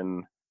 and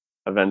then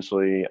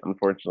eventually,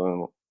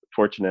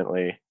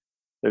 fortunately,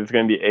 there's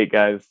going to be 8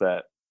 guys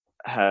that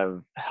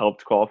have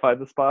helped qualify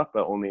the spot,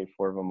 but only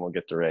 4 of them will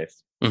get to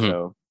race. Mm-hmm.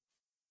 So,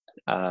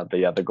 but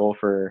yeah, the goal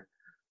for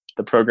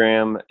the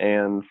program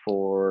and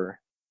for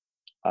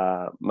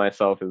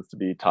myself is to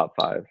be top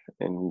 5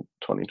 in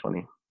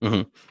 2020.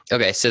 Mm-hmm.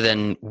 Okay, so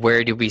then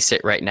where do we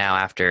sit right now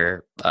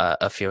after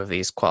a few of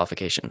these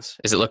qualifications?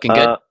 Is it looking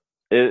good?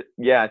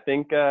 I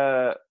think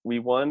we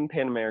won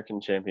Pan American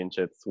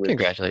Championships.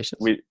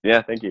 Congratulations.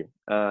 Thank you.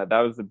 That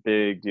was a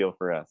big deal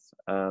for us.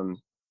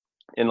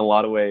 In a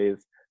lot of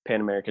ways,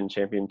 Pan American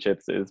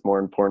Championships is more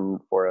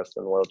important for us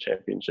than World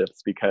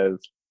Championships because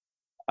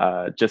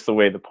just the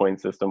way the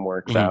point system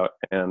works out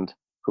and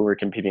who we're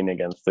competing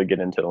against to get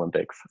into the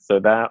Olympics.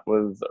 So that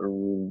was a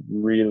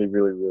really,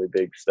 really, really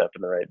big step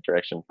in the right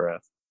direction for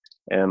us.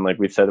 And like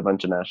we set a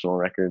bunch of national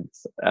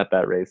records at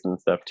that race and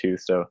stuff too.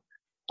 So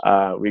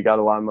we got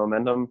a lot of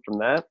momentum from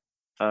that.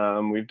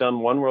 We've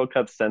done 1 World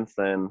Cup since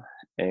then,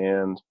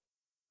 and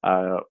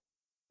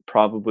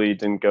probably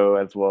didn't go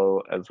as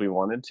well as we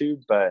wanted to,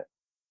 but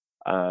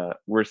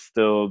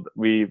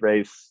we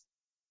race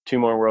 2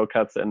 more World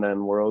Cups and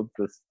then Worlds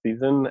this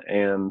season.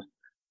 And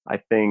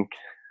I think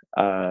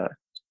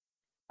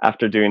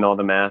after doing all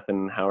the math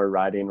and how we're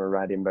riding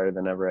better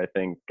than ever. I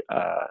think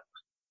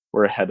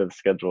we're ahead of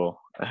schedule,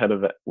 ahead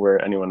of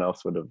where anyone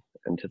else would have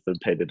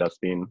anticipated us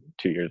being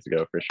 2 years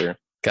ago, for sure.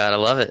 Gotta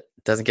love it.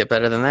 Doesn't get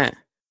better than that.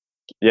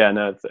 Yeah,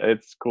 no,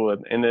 it's cool,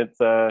 and it's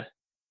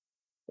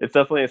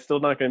definitely, it's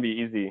still not going to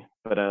be easy,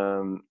 but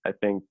I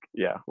think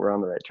we're on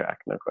the right track,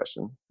 no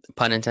question.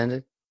 Pun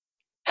intended.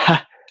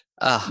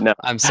 Oh, no.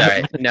 I'm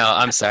sorry. No,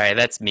 I'm sorry.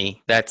 That's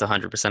me. That's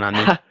 100% on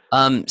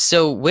me.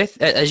 So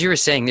as you were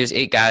saying, there's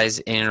 8 guys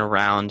in and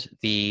around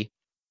the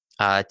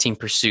team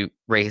pursuit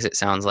race. It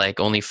sounds like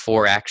only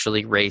 4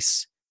 actually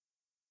race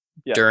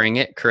during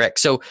it. Correct.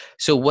 So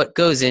what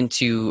goes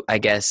into, I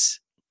guess,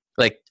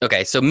 like,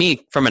 okay, so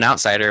me from an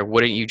outsider,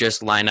 wouldn't you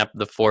just line up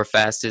the 4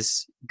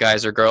 fastest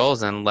guys or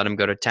girls and let them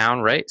go to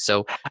town, right?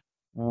 So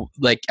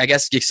like, I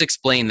guess just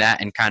explain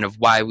that and kind of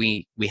why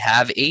we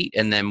have 8,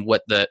 and then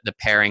what the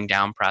paring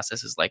down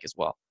process is like as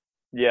well.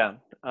 Yeah.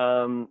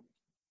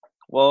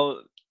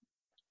 Well,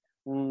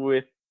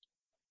 without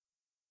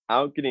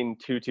getting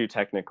too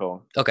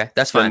technical, Okay,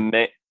 that's the fine.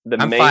 the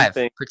I'm main 5.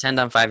 thing. Pretend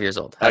I'm 5 years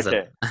old. How's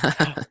Okay.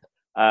 that?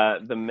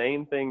 The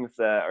main things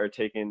that are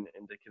taken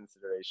into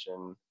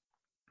consideration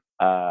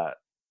uh,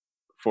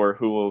 for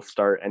who will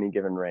start any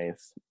given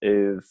race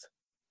is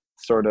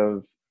sort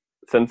of,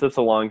 since it's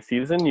a long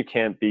season, you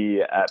can't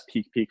be at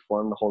peak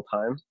form the whole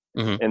time.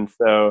 Hmm. And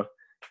so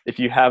if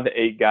you have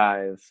 8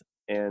 guys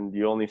and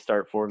you only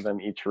start 4 of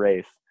them each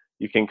race,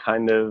 you can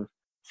kind of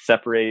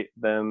separate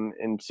them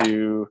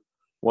into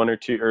 1 or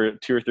 2 or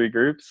 2 or 3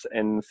 groups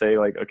and say,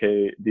 like,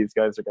 okay, these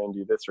guys are going to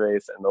do this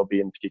race and they'll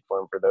be in peak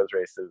form for those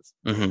races.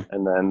 Hmm.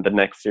 And then the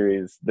next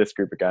series, this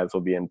group of guys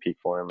will be in peak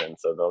form, and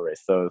so they'll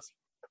race those.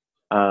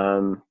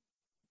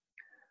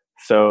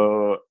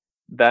 So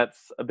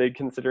that's a big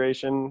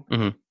consideration.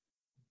 Hmm.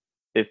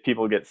 If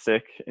people get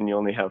sick and you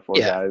only have 4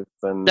 Yeah, guys,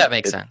 then that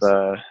makes sense.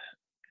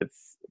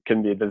 it's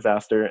can be a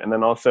disaster. And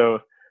then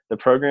also the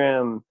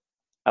program,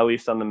 at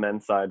least on the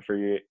men's side for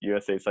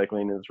USA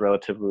Cycling, is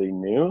relatively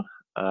new,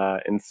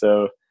 and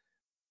so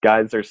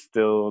guys are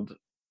still,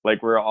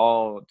 like, we're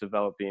all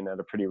developing at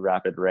a pretty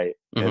rapid rate.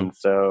 Hmm. And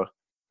so,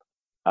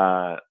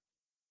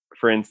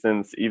 for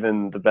instance,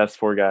 even the best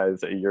 4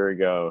 guys a year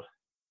ago,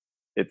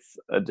 it's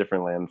a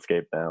different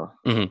landscape now.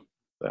 Hmm.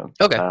 So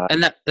Okay,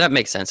 and that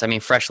makes sense. I mean,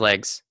 fresh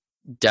legs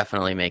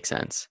definitely make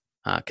sense,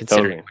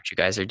 considering totally. what you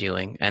guys are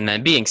doing, and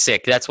then being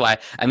sick. That's why.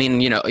 I mean,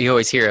 you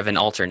always hear of an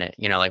alternate.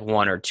 Like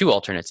 1 or 2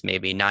 alternates,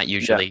 maybe not Yeah.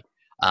 usually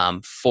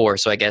 4.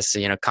 So I guess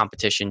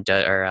competition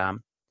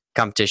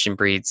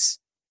breeds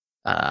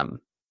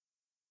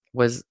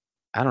was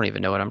I don't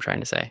even know what I'm trying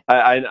to say.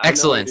 I know what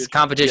Excellence. you're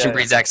trying. Competition Yeah.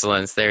 breeds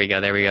excellence. There we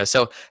go. There we go.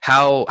 So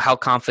how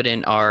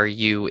confident are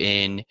you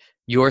in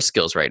your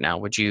skills right now?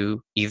 Would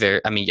you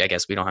either, I mean, I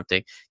guess we don't have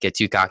to get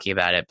too cocky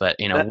about it, but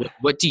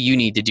what do you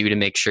need to do to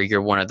make sure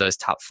you're one of those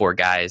top 4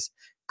 guys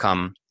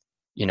come,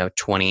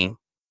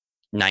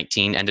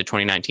 2019, end of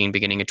 2019,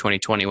 beginning of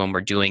 2020, when we're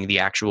doing the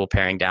actual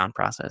paring down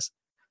process?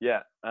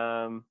 Yeah.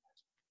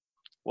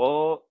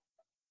 Well,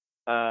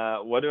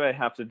 what do I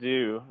have to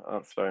do?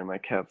 Oh, sorry, my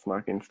cat's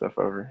knocking stuff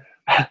over.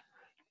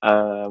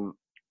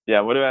 Yeah,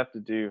 what do I have to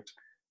do?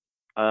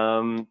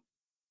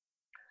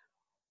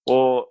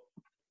 Well,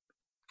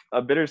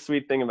 a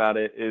bittersweet thing about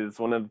it is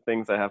one of the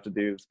things I have to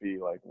do is be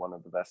like one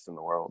of the best in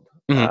the world.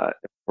 Mm-hmm.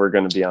 If we're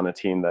going to be on a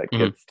team that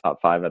Mm-hmm. gets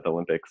top 5 at the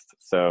Olympics.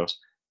 So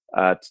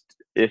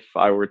if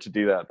I were to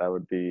do that, that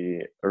would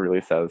be a really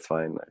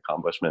satisfying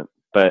accomplishment.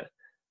 But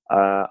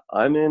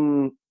I'm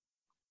in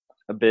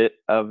a bit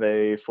of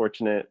a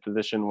fortunate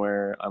position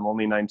where I'm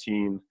only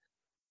 19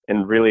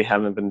 and really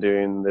haven't been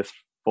doing this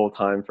full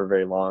time for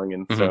very long.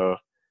 And Mm-hmm. so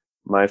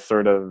my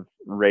sort of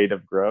rate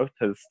of growth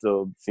has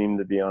still seemed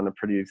to be on a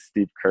pretty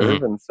steep Mm-hmm.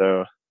 curve. And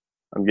so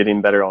I'm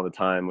getting better all the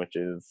time, which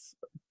is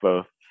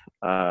both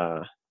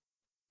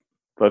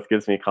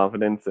gives me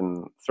confidence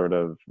and sort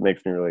of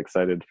makes me really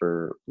excited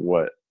for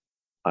what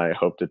I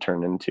hope to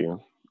turn into.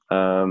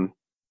 But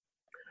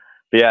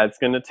yeah, it's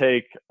going to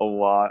take a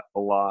lot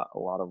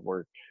of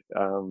work.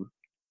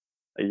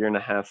 A year and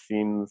a half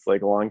seems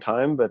like a long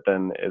time, but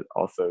then it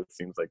also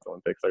seems like the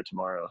Olympics are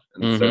tomorrow.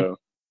 And Mm-hmm. so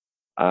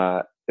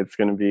it's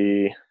going to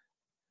be,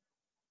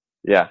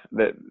 yeah,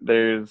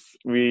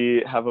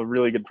 we have a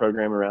really good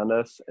program around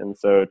us. And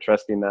so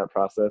trusting that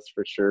process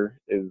for sure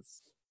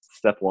is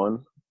step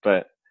 1.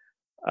 But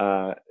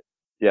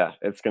yeah,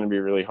 it's going to be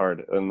really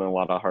hard and a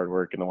lot of hard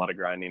work and a lot of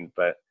grinding.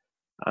 But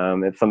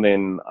it's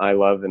something I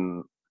love,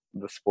 and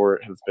the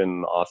sport has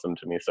been awesome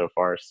to me so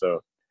far.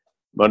 So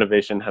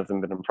motivation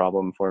hasn't been a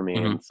problem for me.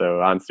 Mm-hmm. And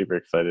so I'm super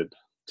excited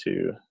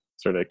to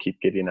sort of keep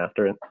getting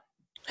after it.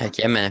 Heck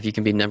yeah, man. If you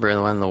can be number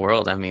 1 in the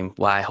world, I mean,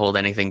 why hold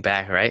anything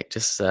back, right?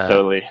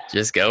 Totally.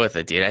 Just go with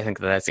it, dude. I think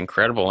that's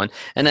incredible.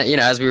 And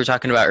as we were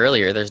talking about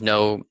earlier, there's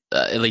no,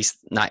 at least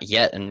not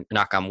yet, and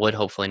knock on wood,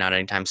 hopefully not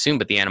anytime soon,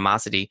 but the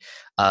animosity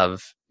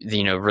of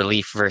the,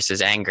 relief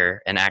versus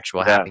anger and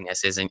actual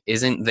happiness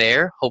isn't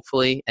there,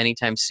 hopefully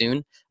anytime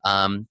soon.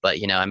 But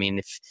I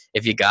mean,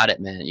 if you got it,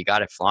 man, you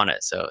got it, flaunt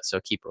it. So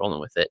keep rolling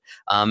with it.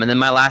 And then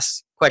my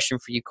last question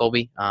for you,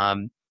 Colby.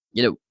 I'm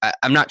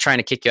not trying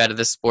to kick you out of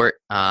this sport.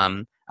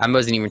 I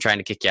wasn't even trying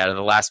to kick you out of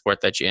the last sport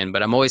that you're in,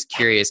 but I'm always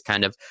curious,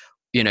 kind of,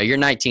 you're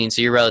 19,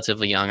 so you're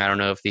relatively young. I don't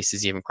know if this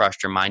has even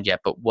crossed your mind yet,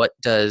 but what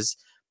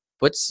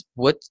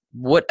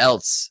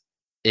else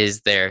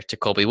is there to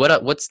Colby?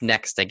 What's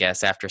next, I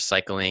guess, after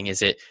cycling?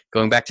 Is it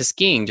going back to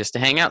skiing just to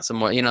hang out some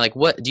more? Like,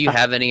 what do you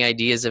have any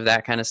ideas of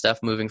that kind of stuff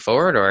moving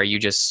forward, or are you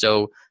just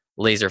so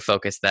laser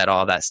focused that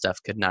all that stuff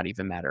could not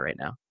even matter right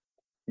now?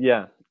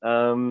 Yeah.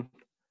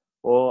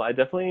 Well, I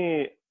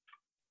definitely,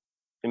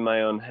 in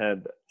my own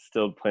head,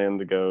 still plan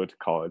to go to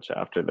college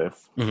after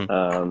this.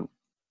 Mm-hmm.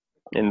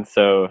 And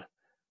so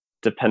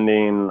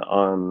depending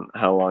on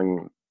how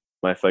long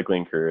my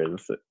cycling career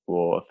is, it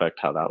will affect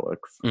how that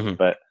looks. Mm-hmm.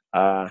 But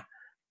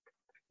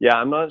Yeah,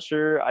 I'm not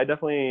sure. I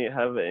definitely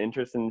have an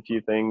interest in a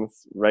few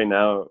things right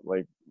now.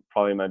 Like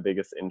probably my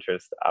biggest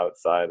interest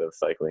outside of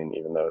cycling,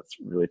 even though it's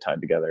really tied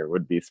together,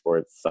 would be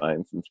sports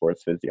science and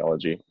sports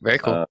physiology. Very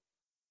cool. Uh,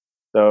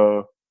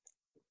 so,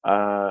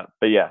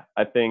 but yeah,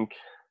 I think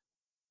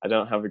I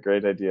don't have a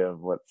great idea of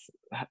what's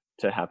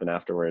to happen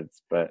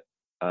afterwards, but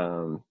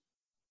um,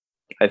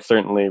 I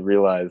certainly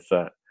realize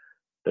that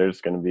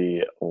there's going to be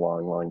a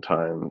long, long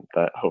time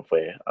that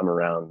hopefully I'm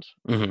around,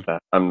 Hmm.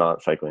 that I'm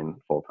not cycling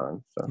full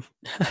time. So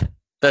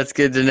That's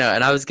good to know.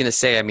 And I was going to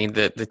say, I mean,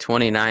 the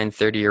 29,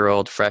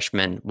 30-year-old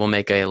freshman will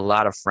make a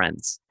lot of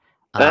friends,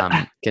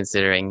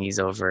 considering he's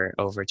over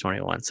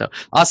 21. So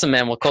awesome,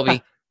 man. Well,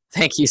 Colby,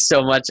 thank you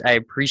so much. I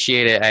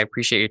appreciate it. I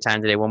appreciate your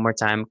time today. One more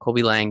time,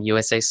 Colby Lang,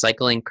 USA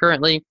Cycling,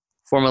 currently,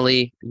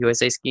 formerly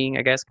USA Skiing,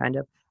 I guess, kind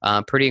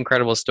of. Pretty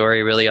incredible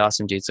story. Really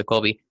awesome, dude. So,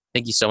 Colby,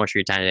 thank you so much for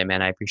your time today,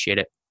 man. I appreciate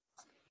it.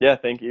 yeah,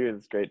 thank you.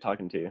 It's great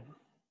talking to you.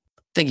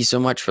 Thank you so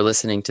much for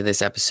listening to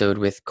this episode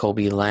with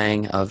Colby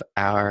Lang of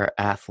Our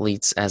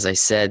Athletes. As I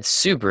said,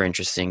 super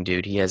interesting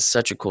dude. He has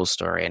such a cool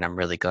story, and I'm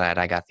really glad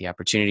I got the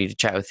opportunity to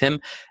chat with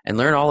him and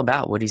learn all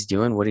about what he's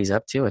doing, what he's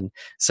up to, and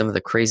some of the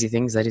crazy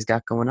things that he's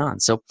got going on.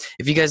 So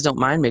if you guys don't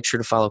mind, make sure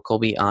to follow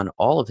Colby on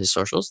all of his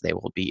socials. They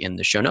will be in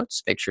the show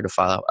notes. Make sure to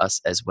follow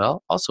us as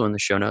well, also in the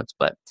show notes,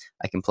 but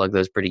I can plug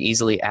those pretty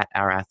easily at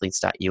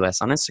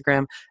ourathletes.us on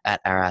Instagram,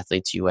 at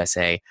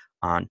ourathletesusa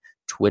on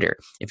Twitter.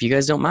 If you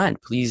guys don't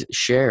mind, please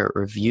share,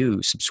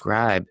 review,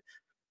 subscribe,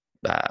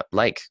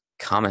 like,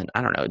 comment.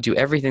 I don't know. Do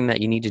everything that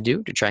you need to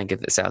do to try and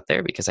get this out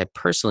there, because I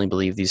personally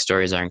believe these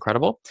stories are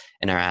incredible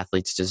and our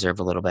athletes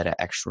deserve a little bit of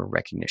extra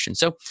recognition.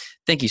 So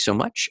thank you so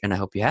much, and I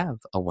hope you have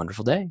a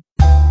wonderful day.